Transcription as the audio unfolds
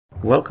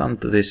Welcome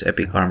to this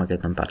epic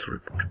Armageddon battle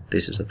report.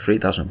 This is a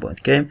 3000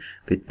 point game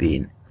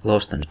between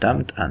Lost and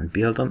Damned and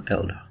Biel-Tan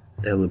Eldar.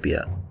 There will be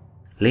a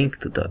link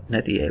to the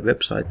NetEA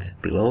website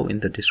below in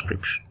the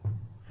description.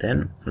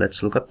 Then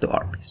let's look at the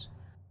armies.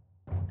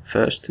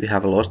 First we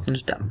have Lost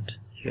and Damned.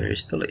 Here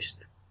is the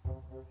list.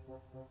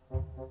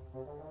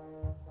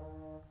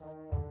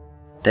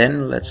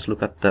 Then let's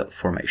look at the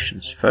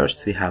formations.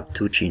 First we have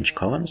two Change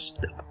Covens,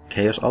 the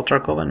Chaos Altar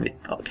Coven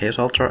with Chaos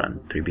Altar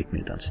and 3 big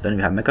mutants. Then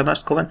we have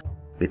Mechanized Coven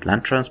with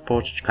land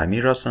transports,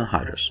 chimeras and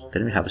hydras.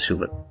 Then we have a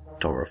Silver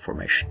Tower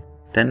formation.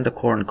 Then the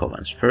Khorne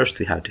Covens. First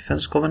we have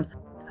Defense Coven,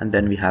 and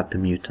then we have the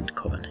Mutant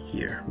Coven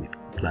here with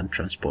land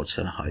transports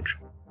and hydra.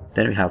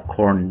 Then we have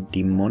Khorne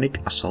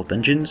Demonic Assault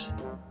Engines,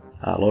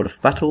 a Lord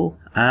of Battle,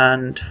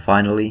 and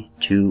finally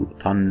 2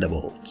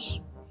 Thunderbolts.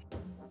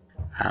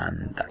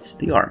 And that's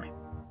the army.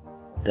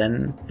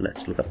 Then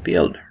let's look at the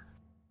Eldar.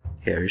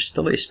 Here is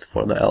the list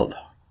for the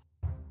Eldar.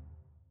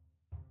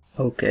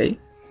 Okay,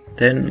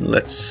 then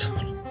let's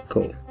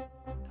go.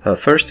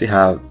 First we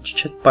have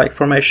Jet Bike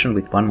formation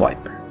with 1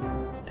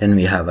 Viper. Then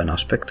we have an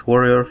Aspect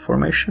Warrior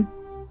formation.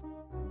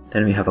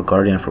 Then we have a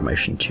Guardian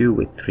formation 2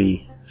 with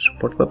 3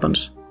 support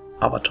weapons.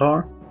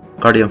 Avatar.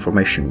 Guardian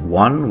formation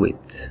 1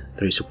 with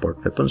 3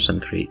 support weapons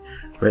and 3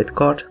 Wraith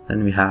Guard.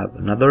 Then we have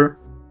another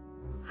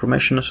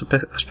formation of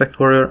Aspect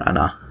Warrior and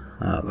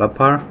a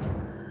Vampire.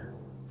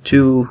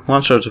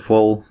 1 Swords of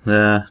Woe,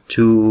 the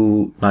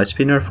 2 Night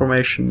Spinner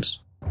formations,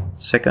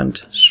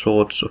 second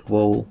Swords of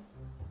Woe,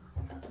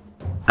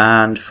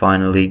 and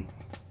finally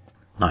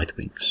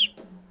Nightwings.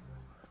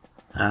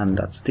 And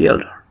that's the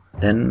Eldar.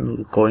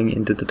 Then going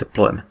into the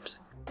deployment.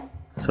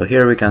 So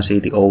here we can see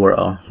the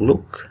overall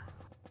look,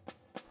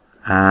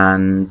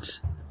 and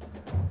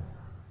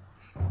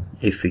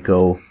if we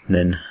go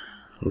then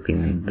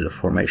looking into the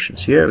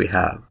formations here, we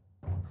have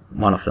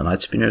one of the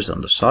Night Spinners on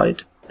the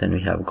side. Then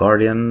we have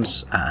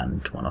Guardians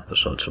and one of the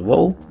Swords of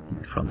Woe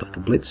in front of the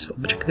Blitz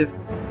objective.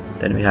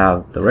 Then we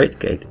have the Wraith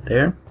Gate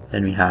there.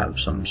 Then we have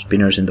some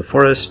Spinners in the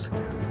forest,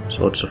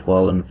 Swords of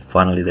Woe, and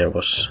finally there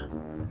was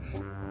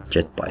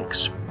Jet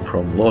Bikes.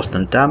 From Lost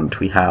and Damned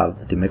we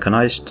have the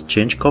Mechanized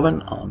Change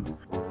Coven on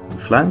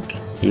flank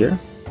here.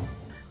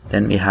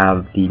 Then we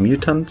have the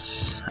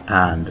Mutants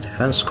and the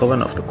Defense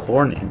Coven of the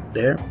Khorne in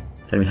there.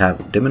 Then we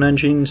have Demon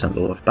Engines and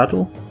Lord of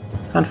Battle.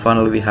 And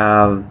finally we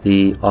have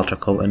the Altar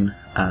Coven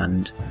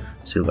and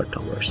Silver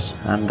Towers,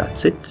 and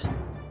that's it.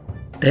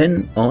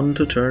 Then on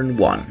to turn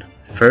 1.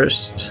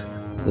 First,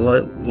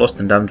 Lost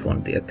and Damned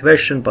won the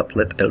activation, but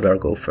let Eldar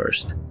go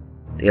first.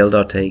 The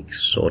Eldar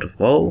takes Sword of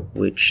Woe,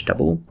 which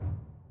double,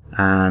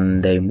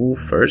 and they move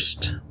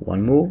first,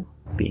 1 move,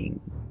 being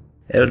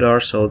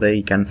Eldar, so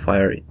they can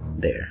fire it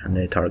there, and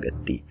they target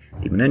the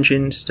Demon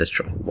Engines,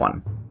 destroy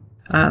 1.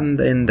 And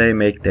then they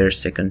make their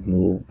second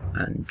move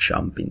and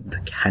jump in the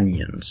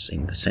canyons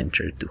in the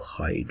center to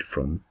hide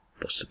from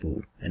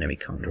possible enemy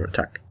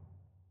counterattack.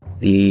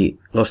 The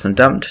Lost and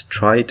Damned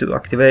try to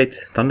activate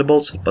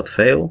Thunderbolts but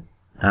fail,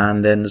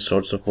 and then the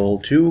Swords of Woe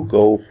 2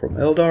 go from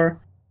Eldar,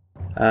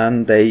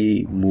 and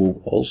they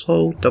move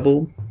also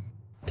double,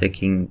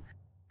 taking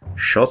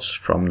shots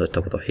from the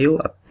top of the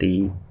hill at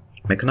the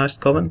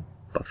Mechanized Coven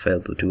but fail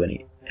to do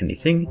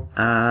anything,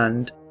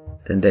 and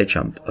then they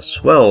jump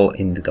as well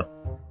into the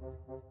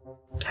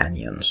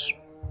canyons.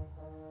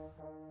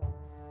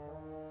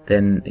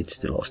 Then it's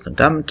the Lost and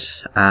Damned,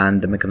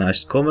 and the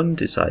Mechanized Coven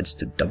decides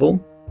to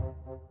double,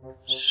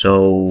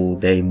 so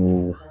they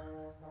move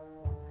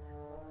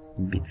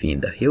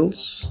between the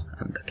hills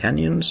and the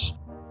canyons,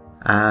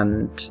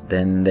 and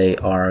then they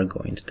are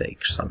going to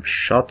take some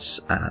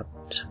shots at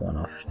one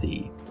of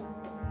the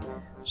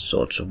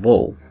Swords of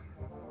Woe.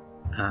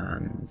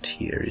 And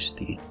here is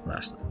the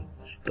last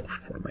of the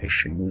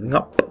formation moving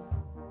up,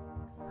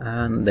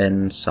 and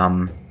then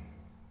some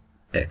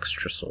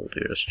extra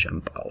soldiers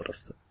jump out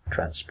of the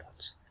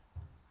transports.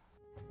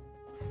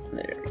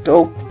 There we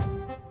go.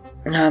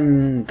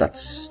 And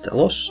that's the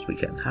loss, we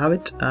can have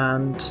it,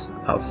 and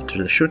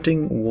after the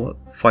shooting,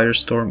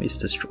 Firestorm is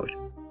destroyed.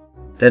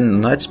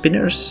 Then Night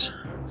Spinners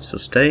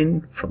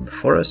sustain from the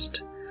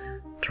forest,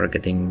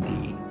 targeting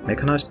the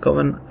Mechanized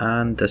Coven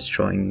and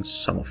destroying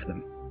some of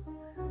them.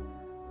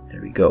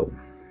 There we go.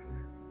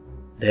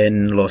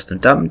 Then Lost and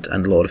Damned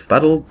and Lord of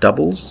Battle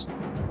doubles,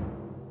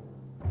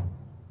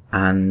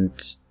 and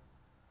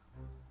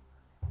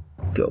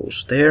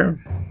goes there.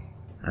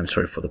 I'm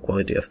sorry for the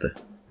quality of the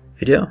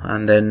video.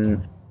 And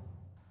then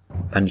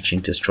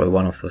managing to destroy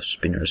one of the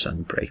spinners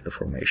and break the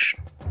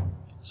formation.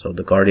 So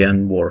the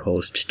Guardian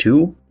Warhost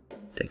 2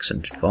 takes an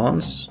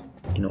advance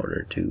in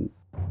order to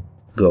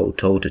go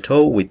toe to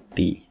toe with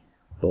the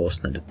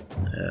Lost and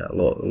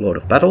Lord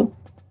of Battle.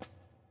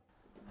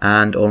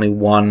 And only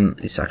 1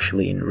 is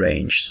actually in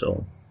range,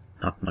 so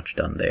not much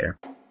done there.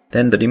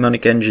 Then the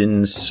Demonic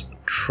Engines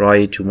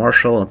try to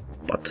marshal,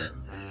 but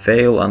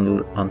fail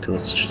until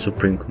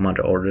Supreme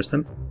Commander orders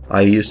them.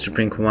 I used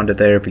Supreme Commander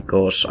there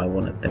because I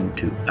wanted them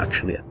to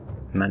actually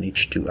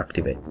manage to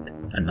activate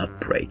and not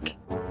break,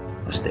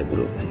 as they would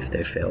have if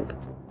they failed.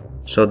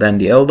 So then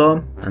the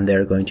Eldar, and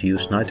they're going to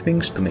use Night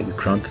Wings to make a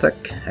ground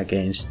attack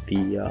against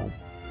the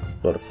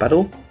Lord of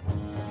Battle.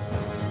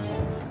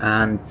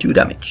 And 2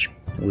 damage,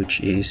 which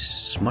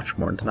is much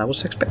more than I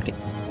was expecting.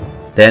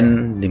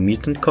 Then the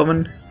Mutant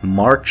Coven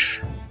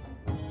march,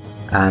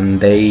 and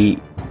they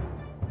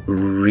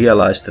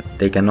realize that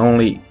they can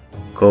only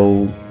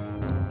go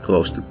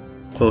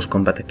close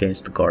combat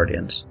against the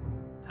Guardians.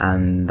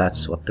 And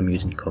that's what the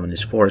Mutant Coven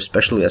is for,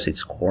 especially as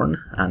it's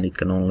Khorne, and it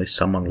can only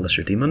summon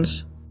lesser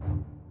demons.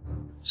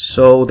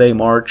 So they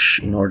march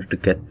in order to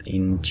get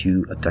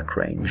into attack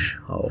range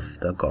of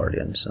the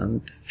Guardians,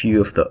 and few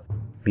of the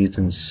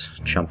mutants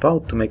jump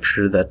out to make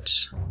sure that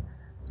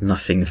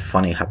nothing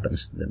funny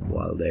happens to them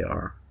while they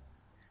are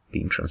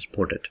being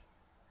transported.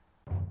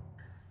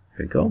 Here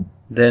we go.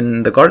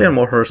 Then the Guardian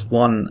Warhorse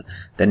 1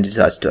 then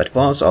decides to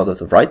advance out of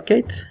the right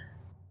gate,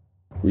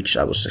 which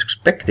I was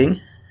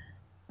expecting.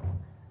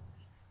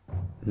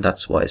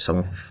 That's why some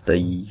of the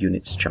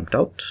units jumped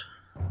out.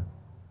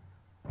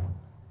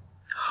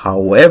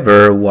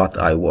 However, what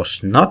I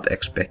was not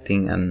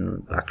expecting,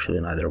 and actually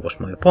neither was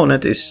my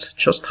opponent, is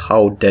just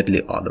how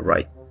deadly are the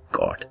right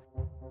guard.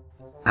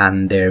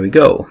 And there we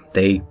go.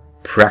 They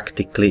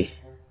practically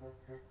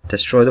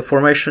destroy the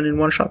formation in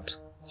one shot.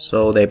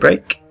 So they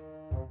break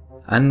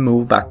and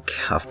move back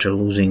after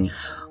losing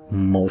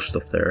most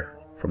of their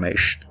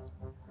formation.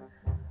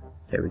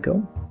 There we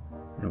go.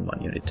 And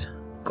one unit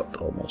got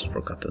almost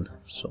forgotten.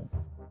 So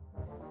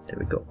there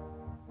we go.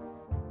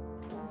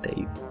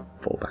 They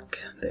fall back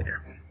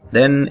there.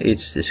 Then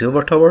it's the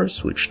Silver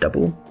Towers, which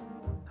double,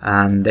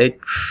 and they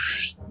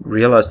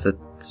realize that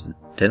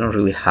they don't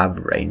really have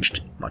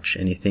ranged much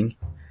anything,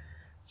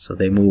 so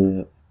they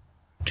move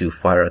to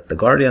fire at the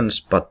Guardians,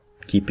 but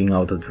keeping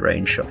out of the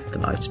range of the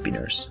Night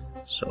Spinners,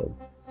 so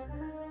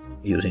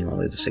using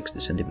only the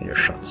 60cm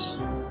shots,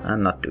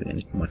 and not doing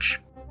anything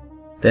much.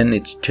 Then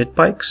it's Jet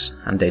Bikes,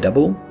 and they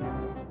double,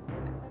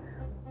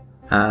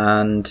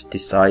 and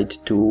decide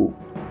to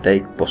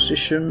take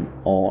position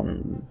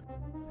on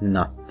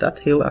not that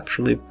hill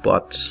actually,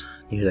 but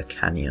near the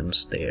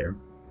canyons there.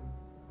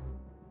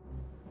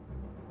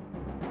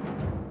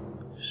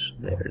 So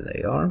there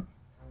they are.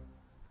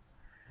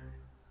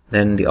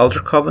 Then the Altar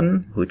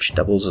Coven, which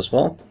doubles as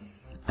well.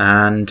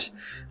 And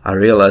I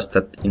realized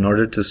that in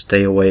order to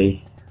stay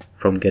away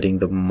from getting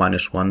the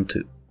 -1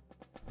 to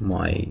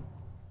my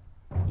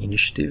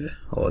initiative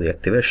or the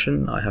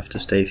activation, I have to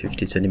stay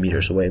 50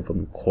 centimeters away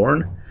from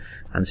Khorne.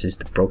 And since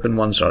the broken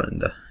ones are in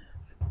the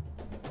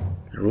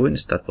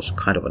ruins, that was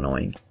kind of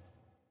annoying.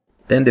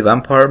 Then the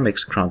Vampire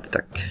makes a ground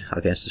attack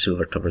against the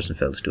Silver Towers and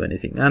fails to do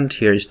anything. And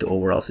here is the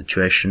overall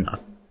situation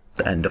at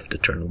the end of the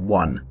turn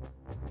 1.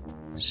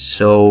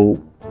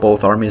 So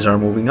both armies are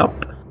moving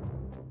up.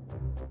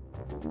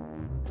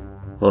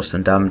 Lost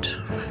and Damned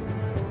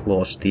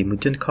lost the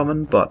Mutant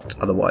Coven, but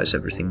otherwise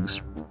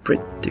everything's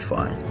pretty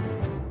fine.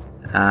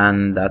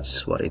 And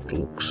that's what it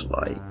looks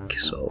like.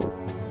 So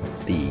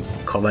the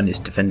Coven is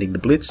defending the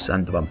Blitz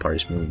and the Vampire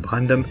is moving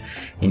behind them.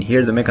 In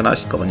here the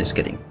Mechanized Coven is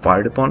getting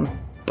fired upon,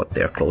 but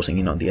they are closing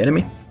in on the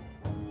enemy,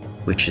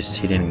 which is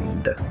hidden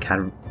in the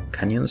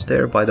canyons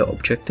there by the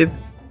objective.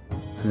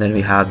 And then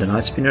we have the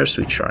Night Spinners,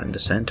 which are in the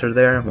center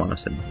there, one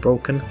of them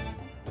broken.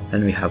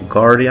 Then we have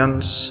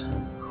Guardians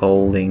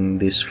holding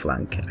this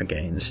flank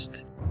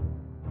against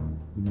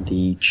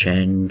the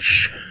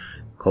Change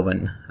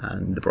Coven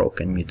and the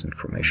broken mutant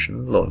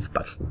formation, Lord of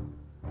Battle.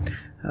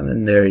 And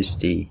then there is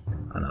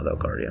another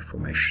Guardian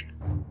formation.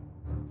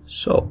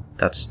 So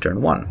that's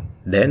turn 1.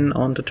 Then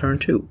on to turn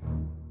 2.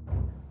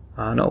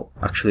 No,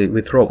 actually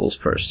withdrawals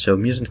first. So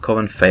Mutant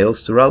Coven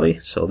fails to rally,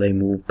 so they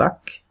move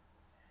back.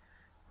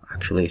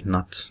 Actually,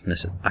 not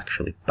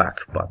actually back,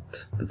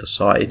 but to the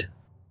side,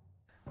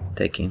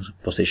 taking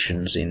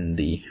positions in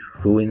the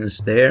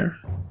ruins there,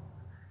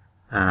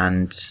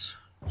 and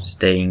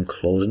staying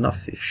close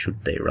enough if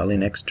should they rally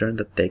next turn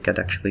that they can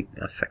actually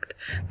affect.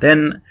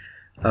 Then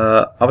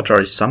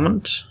Avatar is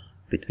summoned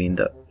between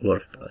the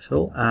Lord of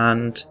Battle,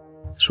 and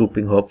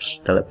Swooping Hopes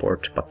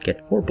teleport but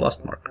get 4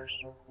 blast markers.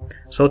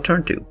 So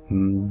turn 2,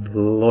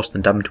 Lost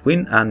and Damned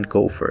win and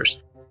go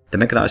first. The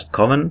Mechanized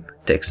Coven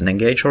takes an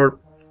engage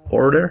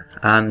order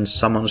and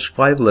summons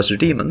 5 lesser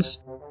demons,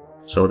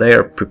 so they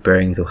are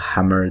preparing to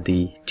hammer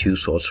the 2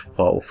 Swords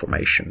Fall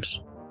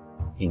formations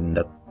in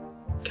the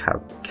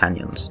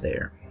canyons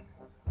there.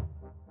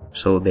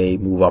 So they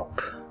move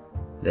up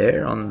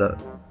there on the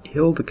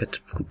hill to get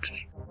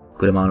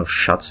good amount of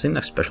shots in,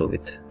 especially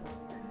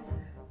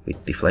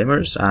with the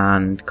flamers,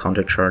 and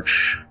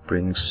countercharge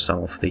brings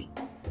some of the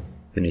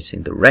units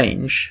into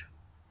range.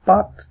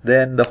 But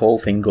then the whole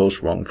thing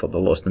goes wrong for the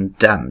Lost and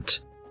Damned,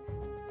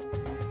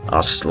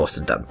 as Lost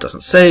and Damned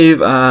doesn't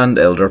save and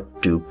Eldar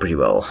do pretty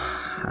well.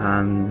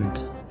 And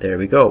there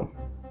we go.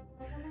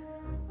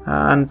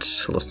 And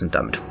Lost and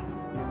Damned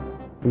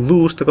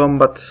lose the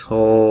combat.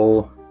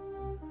 All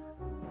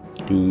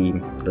the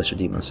lesser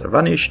demons are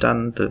vanished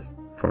and the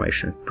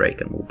formations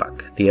break and move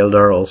back. The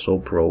Eldar also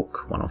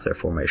broke one of their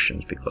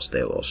formations because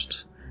they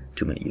lost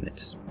too many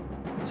units.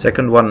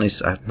 Second one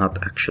is not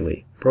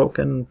actually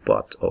broken,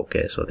 but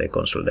okay, so they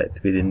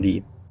consolidate within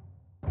the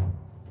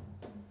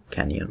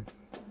canyon.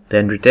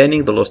 Then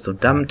retaining the Lost and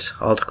Damned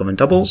Ultra Common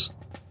doubles,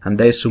 and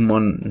they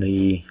summon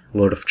the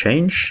Lord of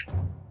Change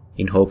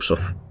in hopes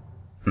of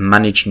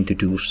managing to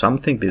do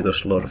something,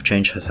 because Lord of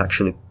Change has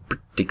actually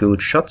pretty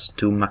good shots,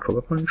 2 macro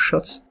weapon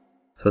shots.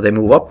 So they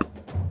move up,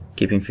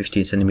 keeping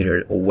 15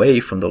 centimeters away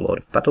from the Lord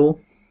of Battle.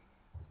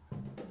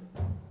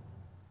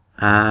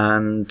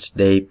 And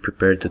they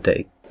prepare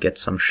to get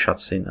some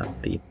shots in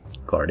at the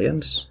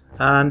Guardians,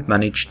 and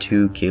manage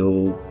to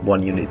kill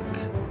 1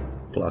 unit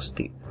plus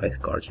the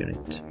Wraith Guard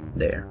unit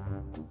there.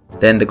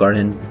 Then the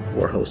Guardian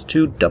Warhost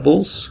 2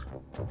 doubles,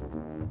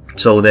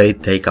 so they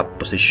take up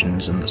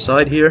positions on the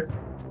side here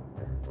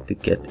to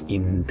get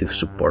into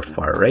support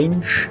fire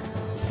range.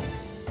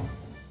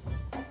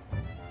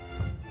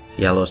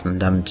 Yeah, Lost and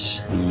Damned,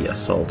 the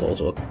Assault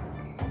also,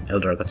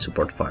 Eldar got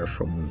support fire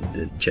from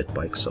the jet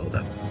bike, so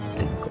that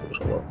didn't go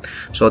so well.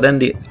 So then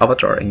the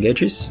Avatar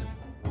engages,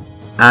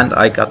 and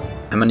I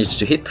managed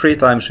to hit 3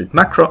 times with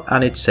macro,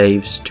 and it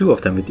saves 2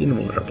 of them with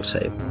invulnerable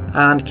save,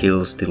 and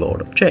kills the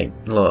Lord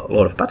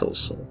of Battles.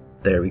 So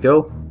there we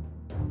go.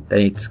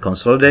 Then it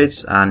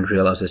consolidates and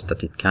realizes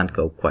that it can't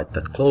go quite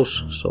that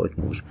close, so it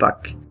moves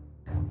back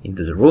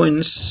into the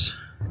ruins.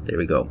 There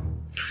we go.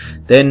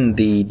 Then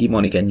the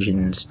demonic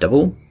engines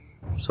double.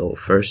 So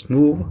first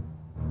move,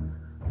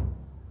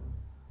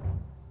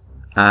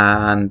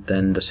 and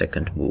then the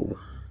second move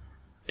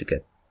to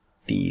get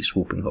the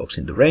swooping hawks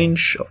in the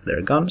range of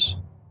their guns.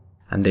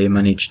 And they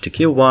manage to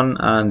kill 1,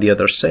 and the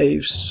other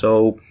saves,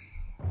 so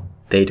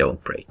they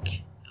don't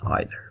break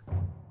either.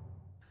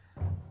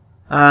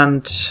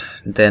 And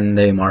then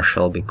they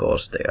marshal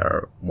because they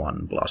are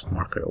 1 blast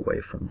marker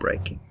away from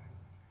breaking.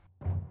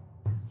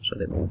 So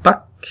they move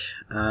back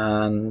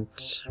and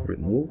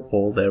remove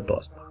all their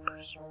blast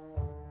markers.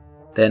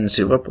 Then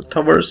Silver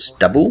Towers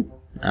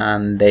double,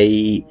 and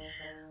they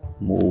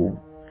move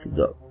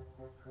the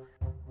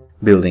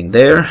building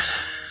there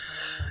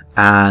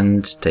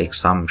and take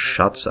some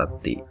shots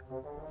at the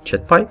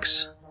jet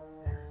bikes.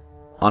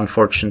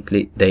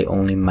 Unfortunately, they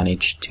only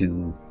manage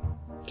to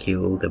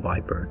kill the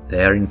Viper.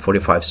 They are in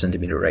 45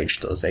 centimeter range,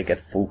 so they get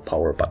full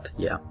power, but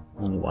yeah,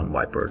 only 1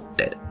 Viper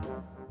dead.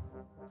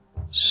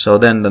 So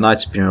then the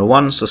Night Spinner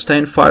 1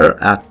 sustain fire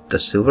at the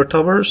Silver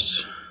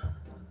Towers,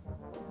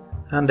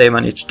 and they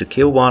manage to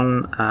kill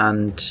 1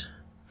 and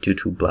do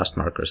 2 blast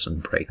markers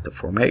and break the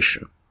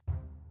formation.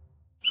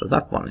 So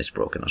that one is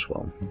broken as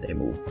well. They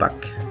move back.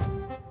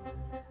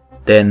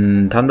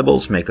 Then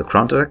Thunderbolts make a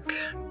counterattack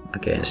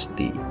against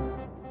the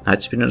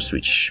Night Spinners,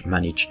 which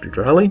manage to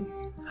rally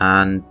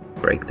and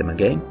break them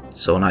again.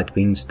 So Night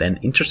Wings then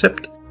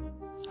intercept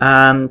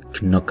and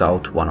knock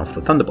out 1 of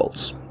the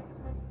Thunderbolts.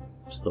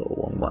 So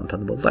only 1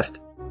 Thunderbolt left.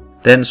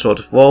 Then Sword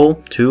of Wall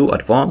 2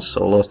 advance,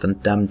 so Lost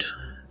and Damned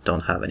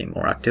don't have any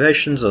more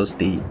activations as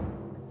the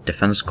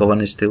Defense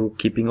Coven is still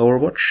keeping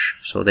Overwatch.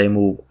 So they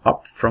move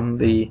up from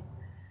the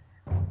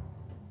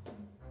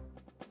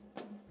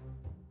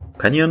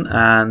canyon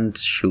and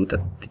shoot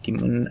at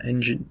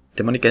the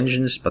demonic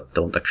engines, but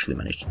don't actually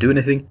manage to do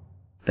anything.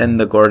 Then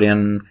the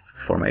Guardian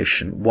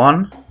Formation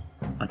 1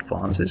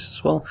 advances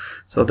as well,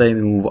 so they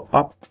move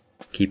up,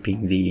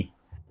 keeping the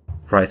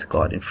Wraith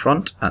Guard in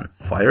front and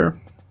fire.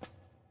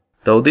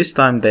 Though this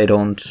time they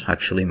don't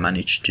actually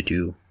manage to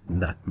do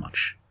that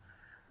much.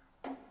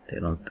 They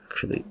don't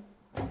actually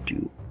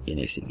do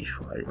anything, if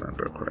I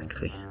remember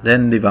correctly.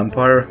 Then the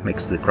Vampire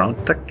makes the ground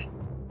attack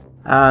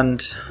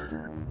and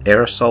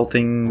air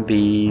assaulting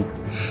the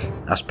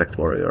Aspect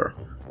Warrior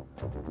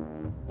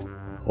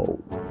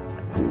whole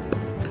group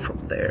from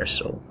there,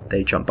 so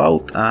they jump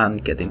out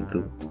and get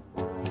into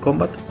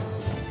combat.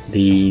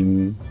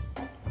 The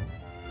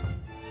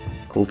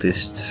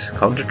Cultist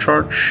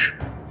countercharge,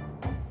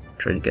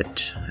 try to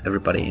get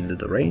everybody into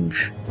the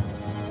range,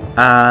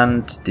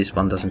 and this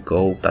one doesn't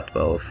go that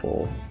well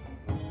for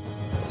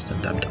Lost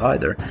and Damned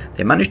either.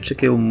 They manage to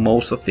kill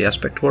most of the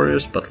Aspect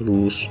Warriors but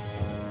lose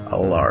a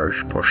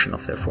large portion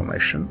of their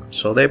formation,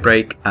 so they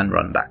break and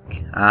run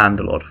back, and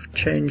the Lord of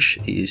Change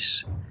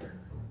is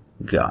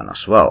gone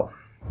as well.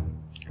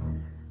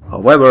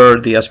 However,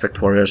 the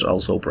Aspect Warriors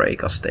also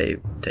break as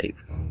they've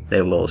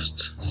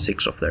lost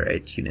 6 of their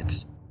 8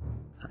 units,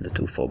 and the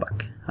 2 fall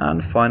back.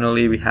 And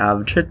finally we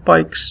have jet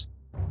bikes,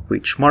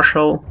 which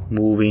marshal,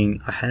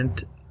 moving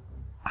ahead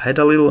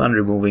a little and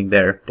removing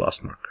their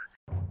blast marker.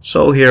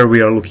 So here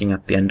we are looking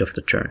at the end of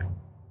the turn.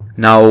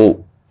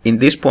 Now, in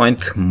this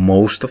point,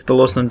 most of the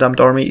Lost and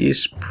Damned army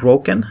is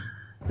broken.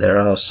 There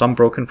are some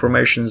broken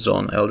formations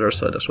on Eldar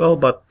side as well,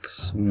 but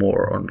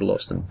more on the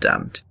Lost and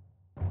Damned.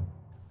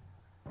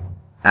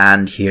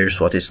 And here's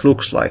what it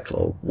looks like.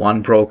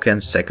 1 broken,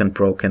 2nd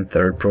broken,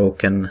 3rd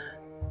broken,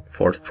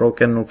 4th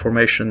broken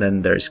formation.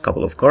 Then there's a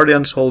couple of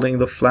Guardians holding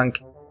the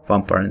flank,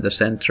 Vampire in the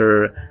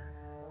center,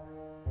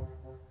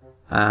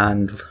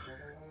 and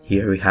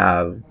here we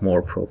have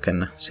more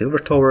broken Silver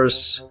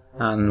Towers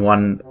and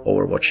 1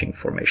 overwatching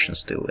formation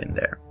still in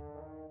there.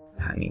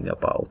 hanging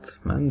about.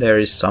 And there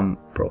is some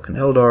broken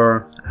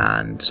Eldar,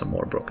 and some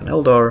more broken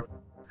Eldar,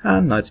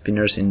 and Night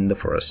Spinners in the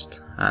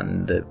forest,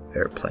 and the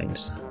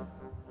airplanes.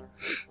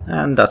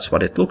 And that's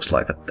what it looks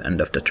like at the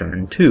end of the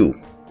turn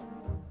 2.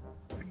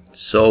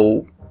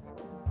 So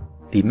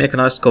the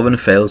Mechanized Coven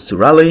fails to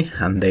rally,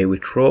 and they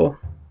withdraw,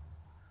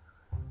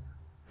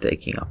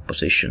 taking up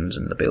positions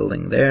in the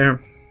building there,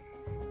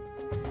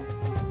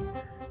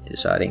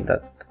 deciding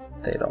that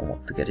they don't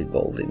want to get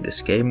involved in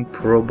this game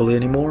probably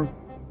anymore.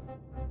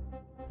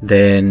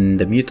 Then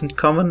the Mutant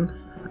Coven,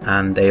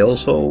 and they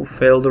also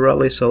fail the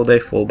rally, so they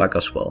fall back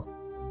as well,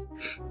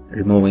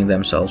 removing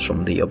themselves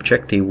from the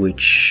objective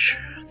which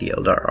the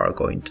Eldar are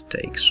going to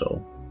take,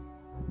 so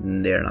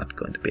they're not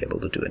going to be able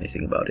to do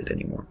anything about it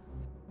anymore.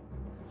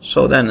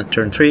 So then,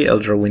 turn 3,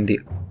 Eldar win the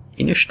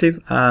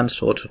initiative, and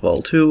Swords of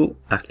All 2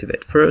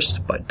 activate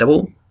first by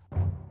double,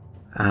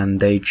 and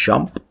they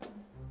jump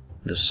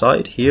the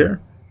side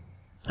here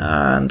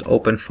and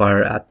open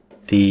fire at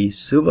the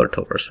Silver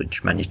Towers,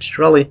 which managed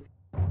to rally,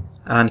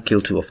 and kill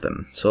 2 of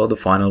them. So the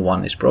final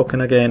one is broken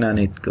again, and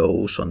it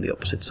goes on the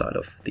opposite side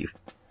of the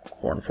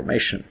Horn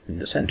formation in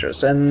the center.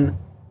 Then,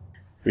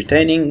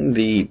 retaining,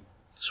 the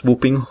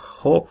Swooping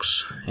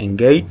Hawks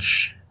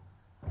engage,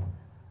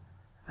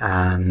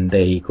 and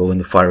they go in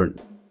the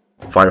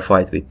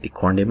firefight with the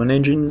Corn Demon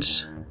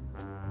engines,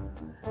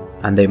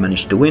 and they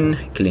manage to win,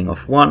 killing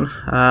off 1,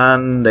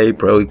 and they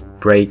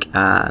break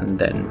and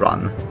then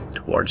run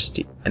towards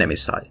the enemy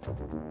side.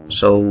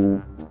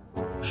 So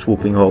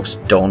Swooping Hawks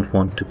don't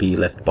want to be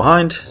left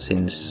behind,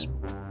 since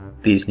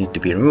these need to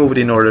be removed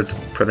in order to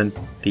prevent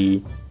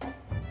the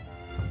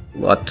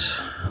lot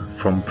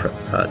from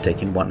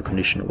taking one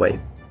condition away.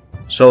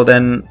 So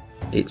then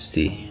it's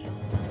the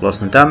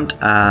Lost and Damned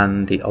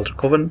and the Altar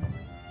Coven,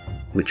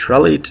 which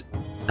rallied,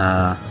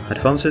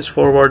 advances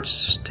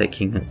forwards,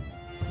 taking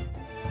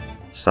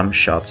some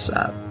shots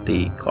at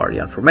the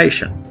Guardian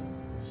formation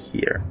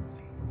here.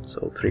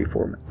 So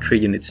 3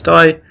 units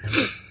die.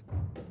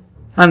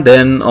 And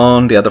then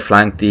on the other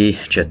flank, the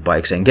jet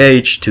bikes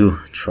engage to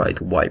try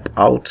to wipe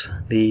out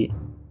the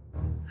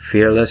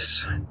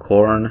fearless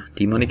Khorne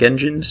demonic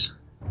engines.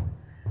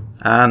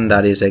 And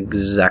that is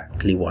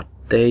exactly what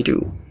they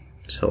do.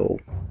 So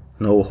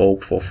no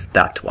hope of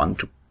that one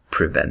to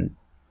prevent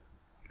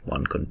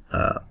one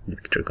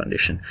victory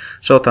condition.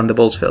 So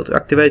Thunderbolts fail to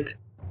activate.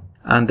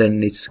 And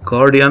then it's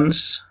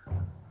Guardians,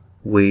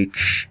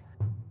 which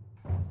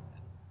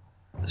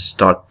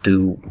start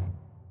to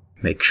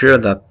make sure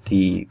that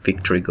the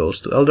victory goes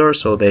to Eldar,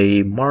 so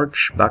they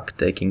march back,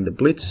 taking the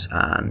Blitz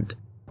and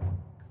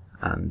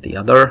the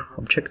other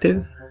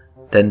objective.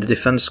 Then the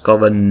Defense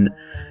Coven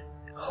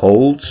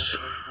holds.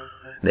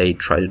 They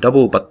try to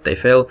double, but they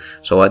fail.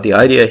 So the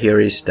idea here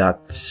is that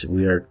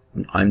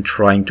I'm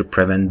trying to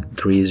prevent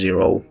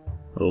 3-0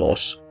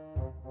 loss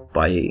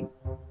by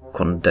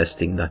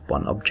contesting that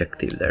one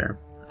objective there.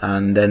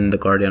 And then the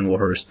Guardian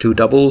Warriors 2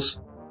 doubles.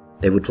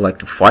 They would like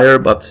to fire,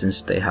 but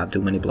since they have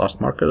too many blast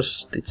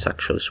markers, it's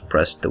actually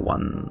suppressed the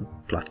one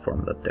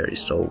platform that there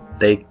is. So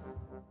they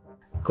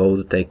go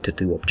to take the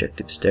 2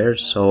 objectives there.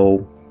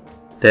 So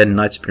then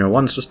Night Spinner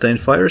 1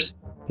 sustained fires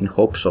in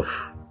hopes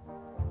of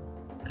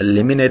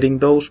eliminating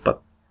those,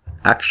 but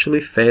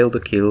actually fail to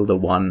kill the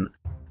one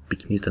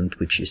big mutant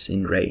which is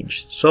in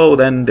range. So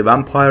then the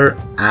Vampire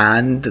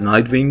and the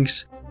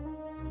Nightwings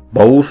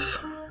both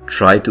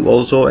try to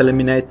also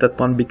eliminate that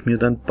one big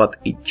mutant, but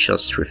it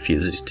just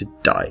refuses to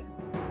die.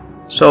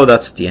 So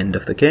that's the end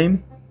of the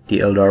game. The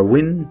Eldar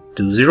win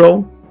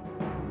 2-0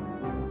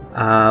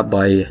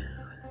 by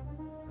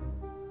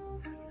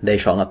They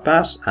Shall Not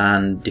Pass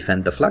and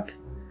Defend the Flag.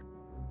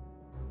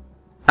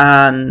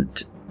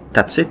 And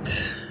that's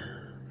it.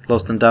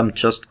 Lost and Damned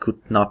just could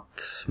not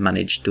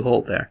manage to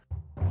hold there.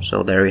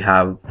 So there we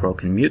have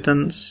broken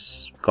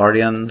mutants,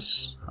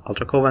 Guardians,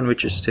 Altar Coven,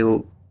 which is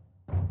still,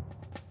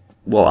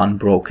 well,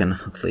 unbroken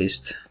at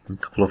least. A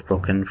couple of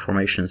broken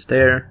formations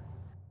there.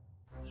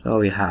 So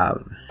we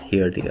have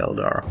here the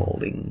Eldar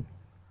holding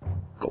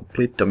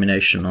complete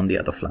domination on the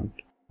other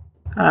flank.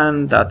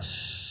 And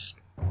that's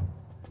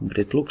what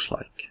it looks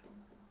like.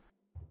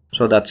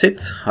 So that's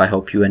it. I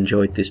hope you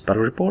enjoyed this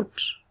battle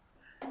report.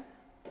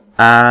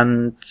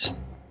 And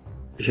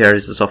here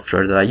is the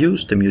software that I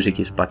use. The music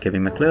is by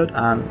Kevin MacLeod,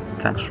 and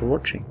thanks for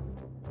watching.